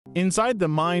Inside the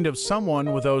Mind of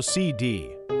Someone with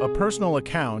OCD, a personal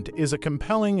account is a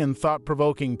compelling and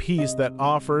thought-provoking piece that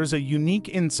offers a unique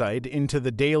insight into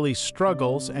the daily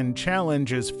struggles and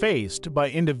challenges faced by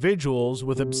individuals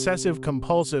with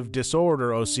obsessive-compulsive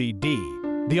disorder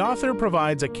 (OCD). The author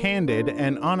provides a candid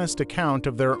and honest account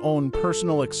of their own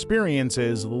personal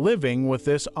experiences living with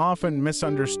this often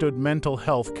misunderstood mental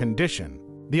health condition.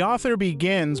 The author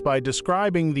begins by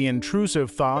describing the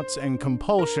intrusive thoughts and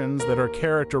compulsions that are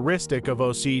characteristic of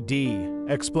OCD,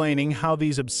 explaining how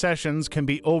these obsessions can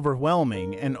be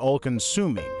overwhelming and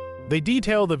all-consuming. They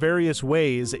detail the various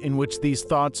ways in which these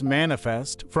thoughts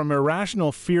manifest, from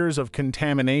irrational fears of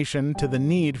contamination to the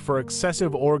need for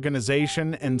excessive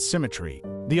organization and symmetry.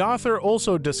 The author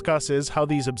also discusses how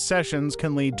these obsessions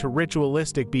can lead to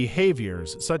ritualistic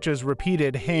behaviors, such as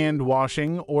repeated hand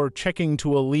washing or checking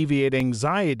to alleviate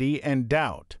anxiety and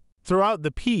doubt. Throughout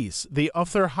the piece, the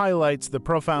author highlights the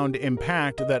profound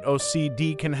impact that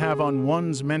OCD can have on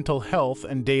one's mental health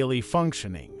and daily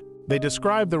functioning. They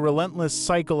describe the relentless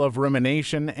cycle of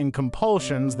rumination and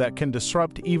compulsions that can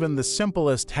disrupt even the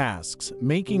simplest tasks,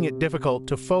 making it difficult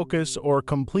to focus or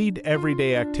complete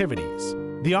everyday activities.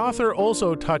 The author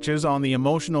also touches on the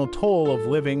emotional toll of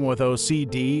living with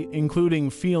OCD, including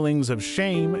feelings of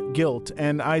shame, guilt,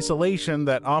 and isolation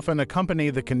that often accompany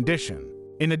the condition.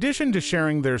 In addition to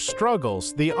sharing their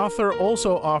struggles, the author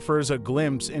also offers a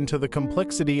glimpse into the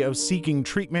complexity of seeking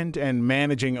treatment and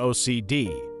managing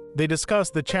OCD. They discuss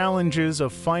the challenges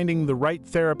of finding the right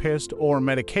therapist or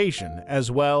medication, as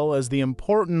well as the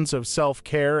importance of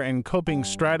self-care and coping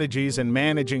strategies in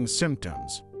managing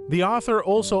symptoms. The author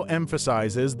also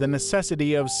emphasizes the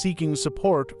necessity of seeking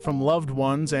support from loved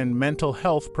ones and mental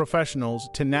health professionals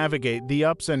to navigate the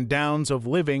ups and downs of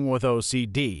living with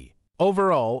OCD.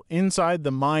 Overall, Inside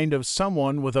the Mind of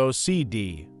Someone with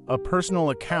OCD, a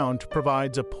personal account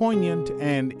provides a poignant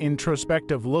and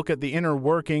introspective look at the inner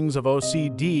workings of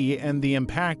OCD and the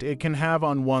impact it can have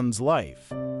on one's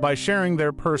life. By sharing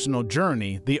their personal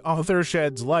journey, the author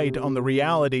sheds light on the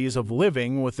realities of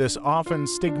living with this often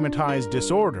stigmatized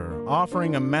disorder,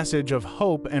 offering a message of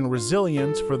hope and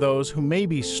resilience for those who may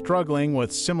be struggling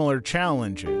with similar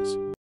challenges.